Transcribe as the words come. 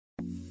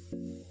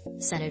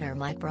Senator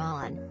Mike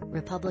Braun,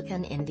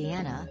 Republican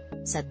Indiana,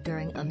 said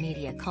during a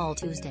media call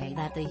Tuesday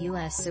that the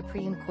U.S.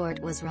 Supreme Court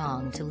was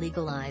wrong to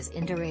legalize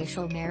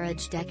interracial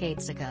marriage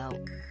decades ago.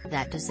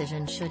 That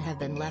decision should have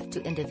been left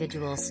to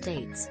individual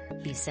states,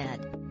 he said.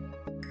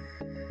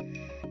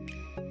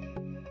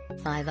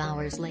 5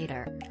 hours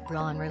later,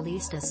 Braun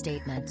released a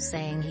statement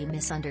saying he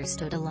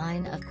misunderstood a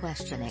line of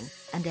questioning,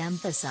 and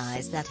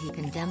emphasized that he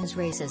condemns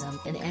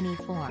racism in any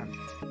form.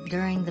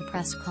 During the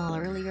press call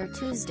earlier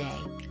Tuesday,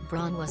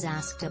 Braun was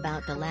asked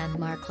about the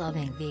landmark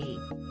Loving v.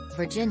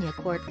 Virginia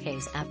court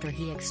case after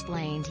he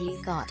explained he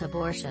thought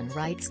abortion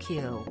rights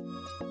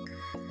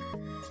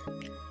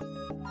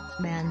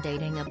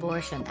mandating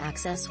abortion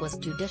access was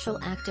judicial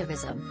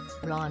activism,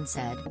 Braun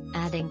said,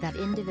 adding that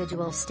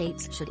individual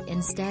states should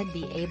instead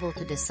be able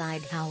to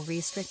decide how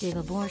restrictive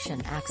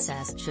abortion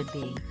access should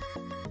be.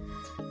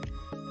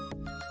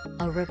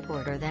 A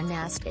reporter then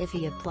asked if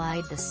he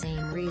applied the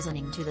same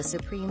reasoning to the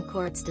Supreme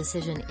Court's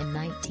decision in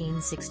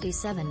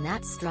 1967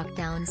 that struck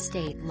down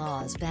state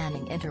laws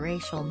banning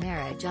interracial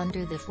marriage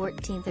under the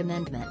 14th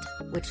Amendment,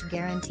 which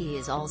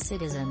guarantees all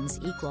citizens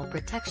equal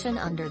protection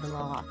under the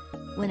law.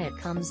 When it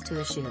comes to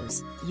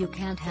issues, you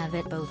can't have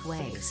it both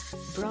ways,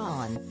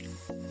 Braun.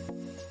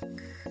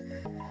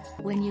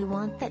 When you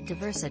want that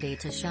diversity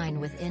to shine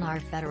within our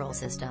federal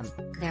system,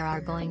 there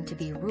are going to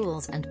be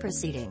rules and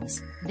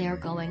proceedings. They're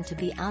going to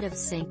be out of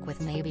sync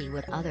with maybe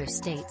what other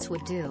states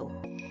would do.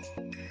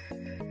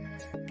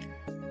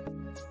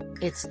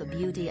 It's the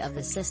beauty of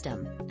the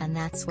system, and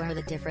that's where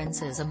the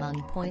differences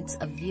among points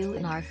of view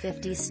in our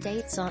 50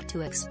 states ought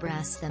to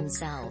express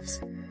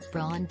themselves.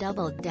 Braun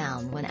doubled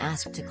down when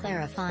asked to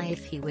clarify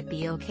if he would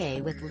be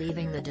okay with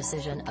leaving the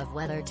decision of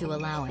whether to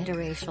allow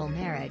interracial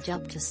marriage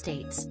up to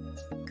states.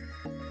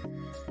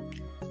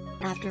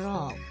 After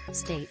all,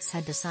 states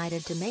had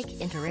decided to make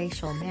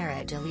interracial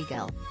marriage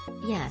illegal.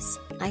 Yes,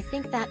 I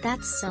think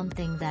that's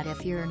something that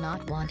if you're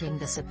not wanting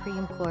the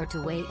Supreme Court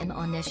to weigh in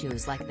on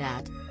issues like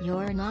that,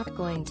 you're not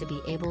going to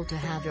be able to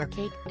have your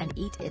cake and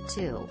eat it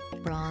too,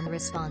 Braun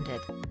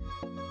responded.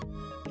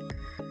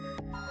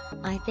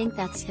 I think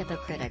that's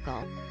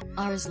hypocritical.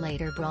 Hours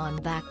later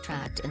Braun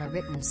backtracked in a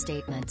written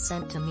statement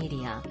sent to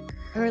media.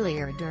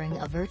 Earlier during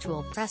a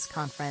virtual press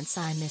conference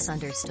I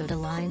misunderstood a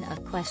line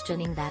of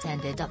questioning that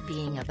ended up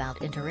being about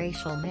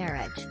interracial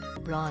marriage,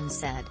 Braun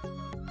said.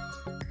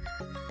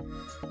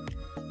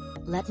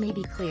 Let me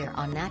be clear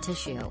on that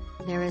issue,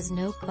 there is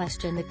no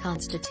question the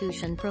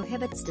Constitution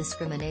prohibits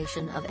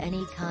discrimination of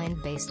any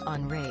kind based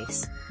on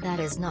race. That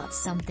is not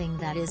something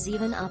that is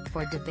even up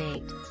for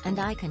debate, and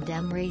I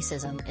condemn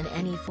racism in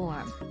any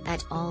form,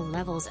 at all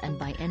levels and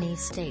by any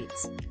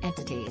states,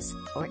 entities,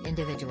 or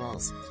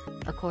individuals.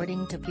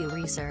 According to Pew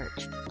Research,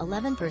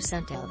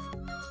 11% of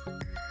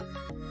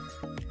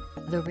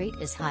the rate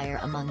is higher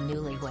among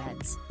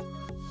newlyweds.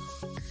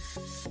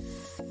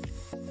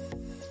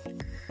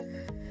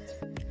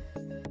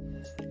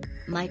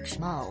 Mike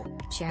Schmuhl,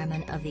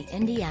 chairman of the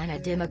Indiana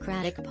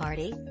Democratic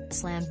Party,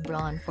 slammed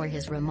Braun for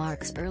his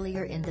remarks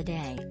earlier in the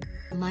day.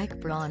 Mike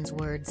Braun's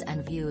words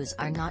and views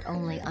are not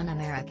only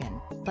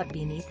un-American, but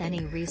beneath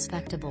any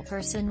respectable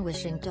person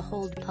wishing to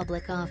hold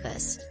public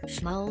office,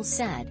 Schmuhl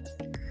said.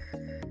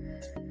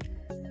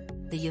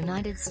 The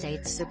United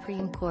States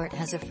Supreme Court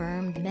has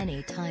affirmed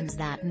many times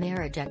that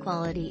marriage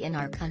equality in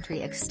our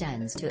country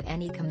extends to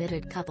any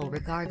committed couple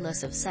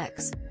regardless of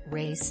sex,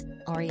 race,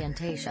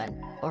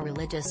 orientation, or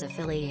religious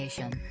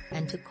affiliation,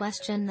 and to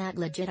question that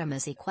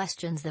legitimacy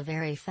questions the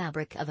very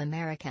fabric of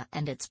America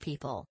and its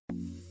people.